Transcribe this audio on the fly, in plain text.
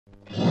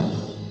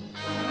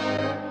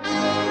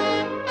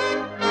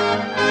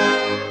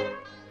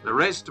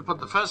race to put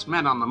the first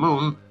men on the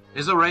moon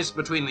is a race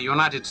between the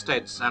United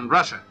States and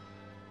Russia.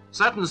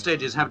 Certain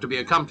stages have to be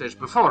accomplished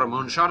before a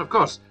moonshot, of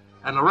course,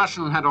 and a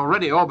Russian had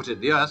already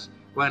orbited the Earth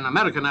when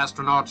American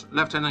astronaut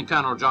Lieutenant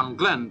Colonel John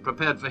Glenn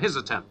prepared for his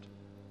attempt.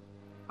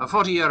 A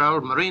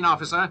 40-year-old Marine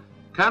officer,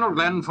 Colonel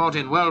Glenn fought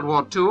in World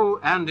War II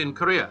and in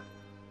Korea.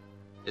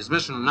 His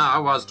mission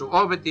now was to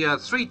orbit the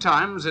Earth 3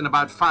 times in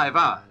about 5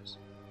 hours.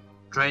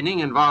 Training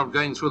involved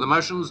going through the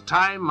motions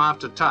time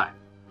after time.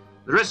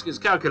 The risk is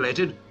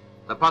calculated.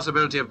 The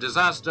possibility of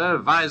disaster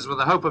vies with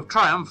the hope of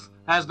triumph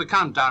as the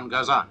countdown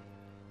goes on.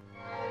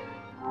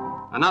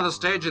 Another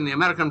stage in the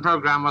American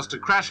program was to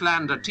crash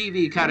land a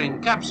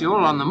TV-carrying capsule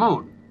on the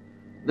moon.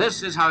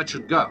 This is how it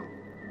should go.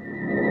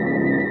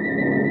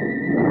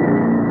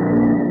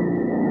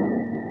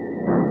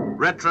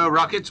 Retro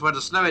rockets were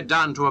to slow it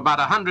down to about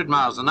 100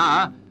 miles an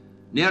hour.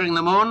 Nearing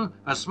the moon,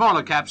 a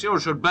smaller capsule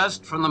should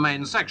burst from the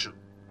main section.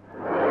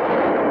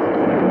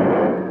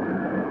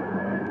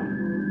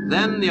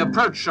 Then the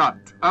approach shot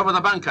over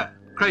the bunker,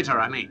 crater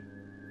I mean.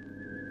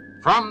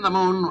 From the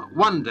moon,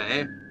 one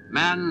day,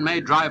 man may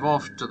drive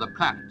off to the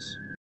planets.